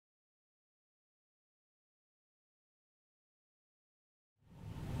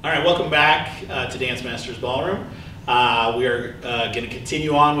All right, welcome back to Dance Masters Ballroom. We are going to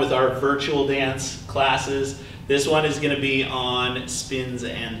continue on with our virtual dance classes. This one is going to be on spins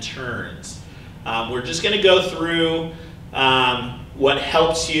and turns. We're just going to go through what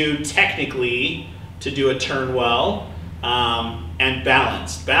helps you technically to do a turn well and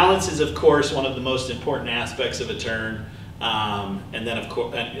balance. Balance is, of course, one of the most important aspects of a turn. And then, of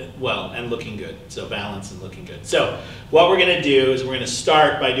course, and looking good. So balance and looking good. So what we're going to do is we're going to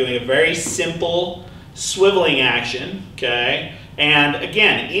start by doing a very simple swiveling action, okay? And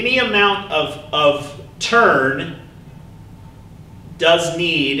again, any amount of turn does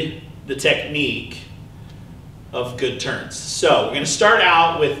need the technique of good turns. So we're going to start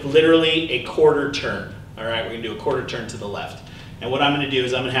out with literally a quarter turn. All right, we're going to do a quarter turn to the left. And what I'm going to do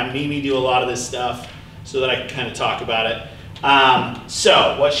is I'm going to have Mimi do a lot of this stuff so that I can kind of talk about it.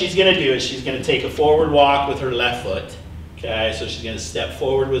 So what she's going to do is she's going to take a forward walk with her left foot. Okay, so she's going to step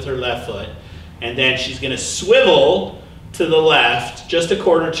forward with her left foot. And then she's going to swivel to the left, just a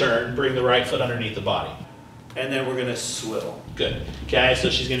quarter turn, bring the right foot underneath the body. And then we're going to swivel. Good. Okay, so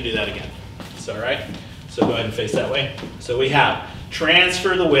she's going to do that again. So, all right? So go ahead and face that way. So we have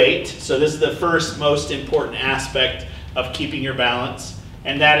transfer the weight. So this is the first most important aspect of keeping your balance.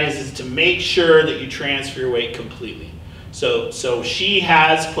 And that is to make sure that you transfer your weight completely. So she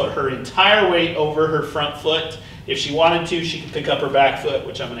has put her entire weight over her front foot. If she wanted to, she could pick up her back foot,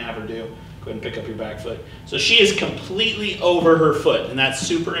 which I'm going to have her do. Go ahead and pick up your back foot. So she is completely over her foot, and that's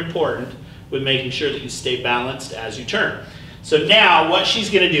super important with making sure that you stay balanced as you turn. So now what she's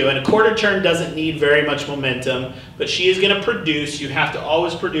going to do, and a quarter turn doesn't need very much momentum, but she is going to produce, you have to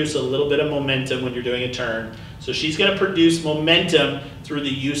always produce a little bit of momentum when you're doing a turn. So she's going to produce momentum through the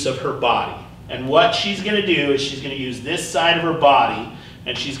use of her body. And what she's going to do is she's going to use this side of her body,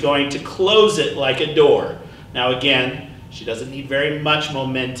 and she's going to close it like a door. Now again, she doesn't need very much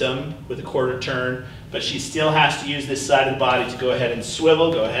momentum with a quarter turn, but she still has to use this side of the body to go ahead and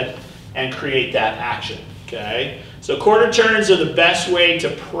swivel, go ahead and create that action. Okay? So quarter turns are the best way to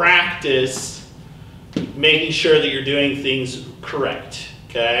practice making sure that you're doing things correct.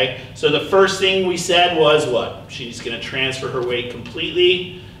 Okay? So the first thing we said was what? She's going to transfer her weight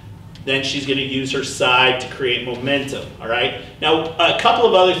completely. Then she's going to use her side to create momentum. All right? Now, a couple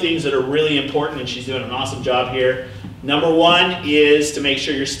of other things that are really important, and she's doing an awesome job here. Number one is to make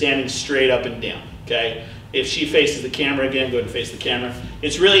sure you're standing straight up and down. Okay? If she faces the camera again, go ahead and face the camera.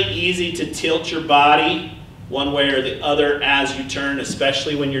 It's really easy to tilt your body one way or the other as you turn,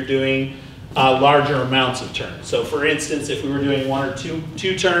 especially when you're doing larger amounts of turns. So for instance, if we were doing one or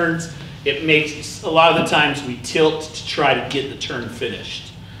two turns, it makes, a lot of the times we tilt to try to get the turn finished.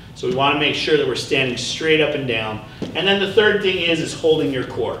 So we want to make sure that we're standing straight up and down. And then the third thing is holding your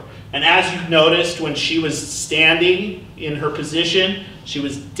core. And as you've noticed, when she was standing in her position, she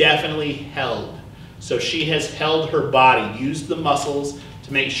was definitely held. So she has held her body, used the muscles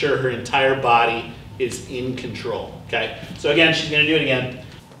to make sure her entire body is in control. Okay? So again, she's going to do it again.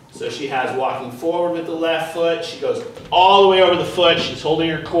 So she has walking forward with the left foot. She goes all the way over the foot. She's holding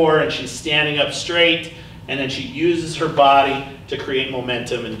her core and she's standing up straight. And then she uses her body to create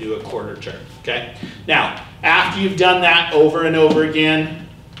momentum and do a quarter turn. Okay? Now, after you've done that over and over again,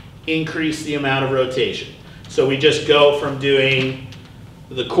 increase the amount of rotation. So we just go from doing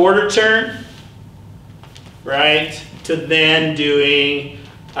the quarter turn, right, to then doing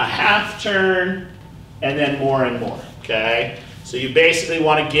a half turn, and then more and more. Okay? So you basically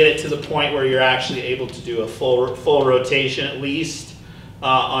want to get it to the point where you're actually able to do a full rotation at least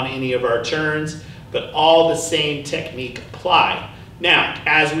on any of our turns, but all the same technique apply. Now,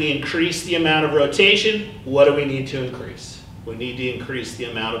 as we increase the amount of rotation, what do we need to increase? We need to increase the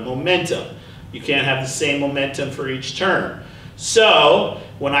amount of momentum. You can't have the same momentum for each turn. So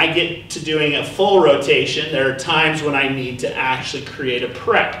when I get to doing a full rotation, there are times when I need to actually create a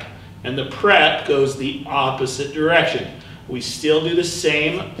prep. And the prep goes the opposite direction. We still do the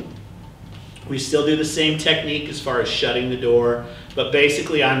same technique as far as shutting the door, but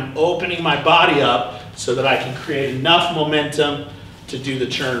basically I'm opening my body up so that I can create enough momentum to do the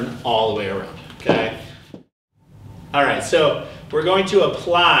turn all the way around. Okay? All right, so we're going to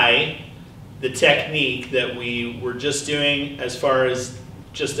apply the technique that we were just doing as far as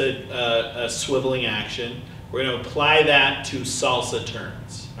just a swiveling action. We're going to apply that to salsa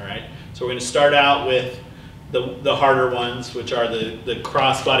turns. All right? So we're going to start out with the harder ones, which are the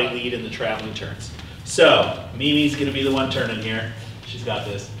crossbody lead and the traveling turns. So Mimi's going to be the one turning here. She's got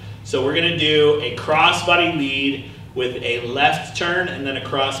this. So we're going to do a crossbody lead with a left turn and then a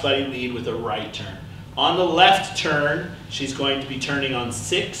crossbody lead with a right turn. On the left turn, she's going to be turning on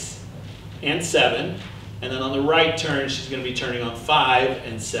 6 and 7. And then on the right turn, she's going to be turning on 5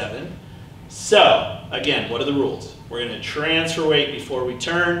 and 7. So, again, what are the rules? We're going to transfer weight before we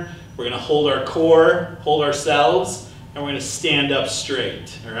turn. We're going to hold our core, hold ourselves, and we're going to stand up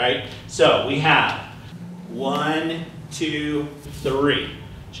straight, all right? So, we have 1, 2, 3.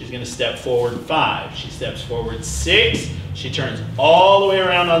 She's going to step forward 5. She steps forward 6. She turns all the way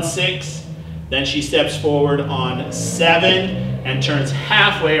around on 6. Then she steps forward on 7 and turns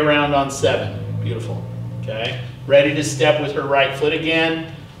halfway around on 7. Beautiful. Okay? Ready to step with her right foot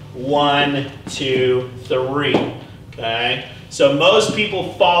again. 1, 2, 3. Okay? So most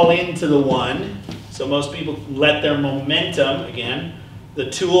people fall into the 1. So most people let their momentum, again, the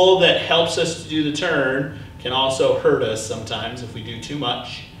tool that helps us to do the turn can also hurt us sometimes if we do too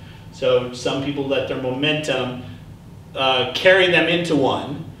much. So some people let their momentum carry them into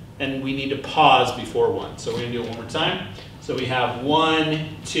 1, and we need to pause before 1. So we're going to do it one more time. So we have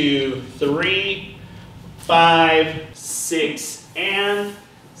 1, 2, 3, 5, 6, and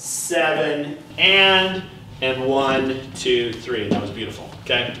 7, and 1, 2, 3. And that was beautiful.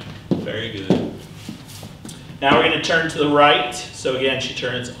 Okay? Very good. Now we're going to turn to the right. So again, she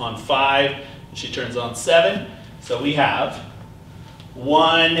turns on 5, and she turns on 7. So we have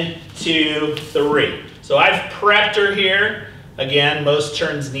 1, 2, 3. So I've prepped her here. Again, most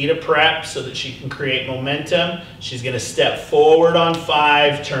turns need a prep so that she can create momentum. She's going to step forward on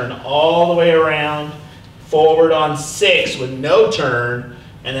 5, turn all the way around, forward on 6 with no turn,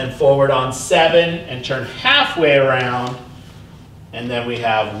 and then forward on 7 and turn halfway around. And then we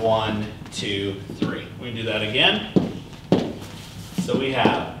have 1, 2, 3. We can do that again. So we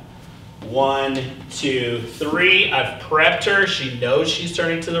have 1, 2, 3. I've prepped her. She knows she's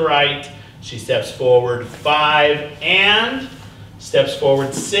turning to the right. She steps forward 5 and steps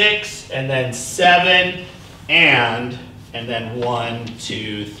forward 6, and then 7 and then 1,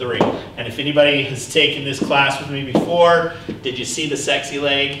 2, 3. And if anybody has taken this class with me before, did you see the sexy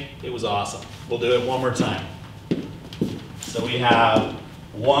leg? It was awesome. We'll do it one more time. So we have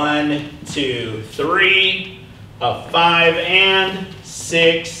 1, 2, 3, a 5 and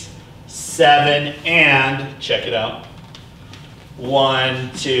 6, 7 and, check it out,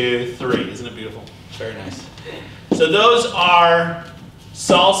 1, 2, 3. Isn't it beautiful? Very nice. So those are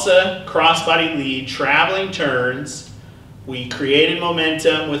salsa, crossbody lead, traveling turns. We created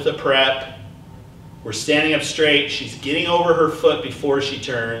momentum with the prep. We're standing up straight. She's getting over her foot before she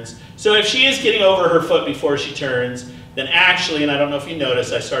turns. So if she is getting over her foot before she turns, then actually, and I don't know if you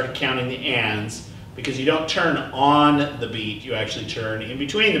noticed, I started counting the ands, because you don't turn on the beat, you actually turn in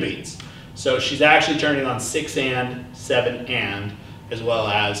between the beats. So she's actually turning on 6 and, 7 and, as well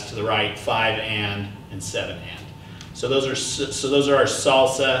as to the right 5 and 7 and. So those are our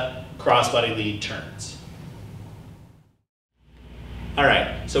salsa crossbody lead turns. All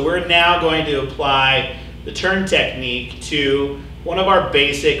right, so we're now going to apply the turn technique to one of our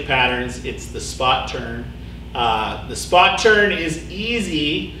basic patterns. It's the spot turn. The spot turn is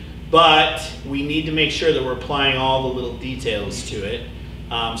easy, but we need to make sure that we're applying all the little details to it.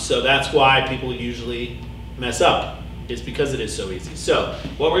 So that's why people usually mess up. It's because it is so easy. So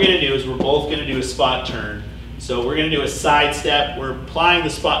what we're going to do is we're both going to do a spot turn. So we're going to do a side step. We're applying the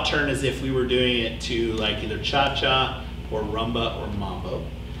spot turn as if we were doing it to like either cha-cha or rumba or mambo.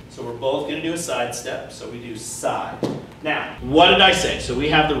 So we're both going to do a side step. So we do side. Now, what did I say? So we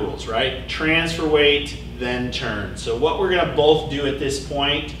have the rules, right? Transfer weight, then turn. So what we're going to both do at this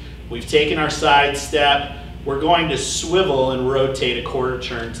point, we've taken our side step. We're going to swivel and rotate a quarter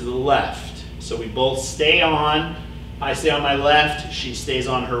turn to the left. So we both stay on. I stay on my left, she stays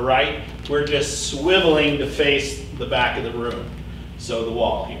on her right. We're just swiveling to face the back of the room. So the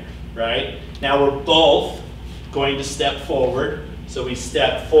wall here, right? Now we're both going to step forward. So we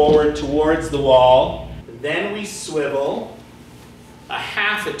step forward towards the wall. Then we swivel a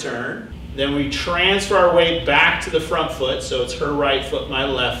half a turn. Then we transfer our weight back to the front foot. So it's her right foot, my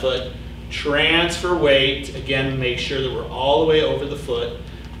left foot. Transfer weight, again, make sure that we're all the way over the foot.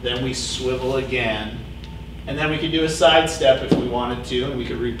 Then we swivel again. And then we could do a side step if we wanted to, and we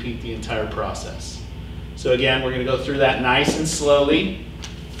could repeat the entire process. So again, we're going to go through that nice and slowly.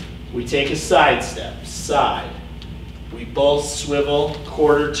 We take a side step, side. We both swivel,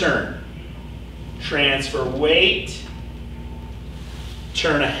 quarter turn. Transfer weight,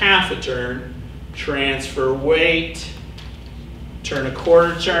 turn a half a turn, transfer weight, turn a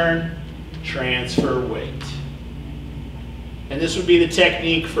quarter turn, transfer weight. And this would be the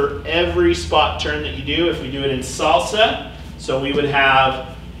technique for every spot turn that you do if we do it in salsa. So we would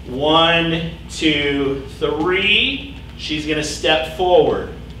have 1, 2, 3. She's going to step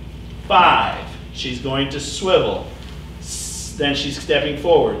forward. 5. She's going to swivel. then she's stepping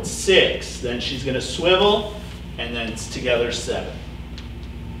forward, 6, then she's going to swivel, and then it's together 7.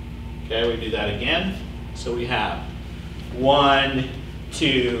 Okay, we do that again. So we have 1,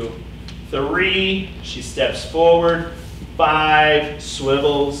 2, 3, she steps forward, 5,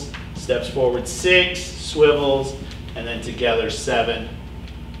 swivels, steps forward, 6, swivels, and then together 7.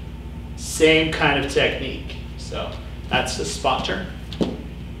 Same kind of technique. So that's the spot turn.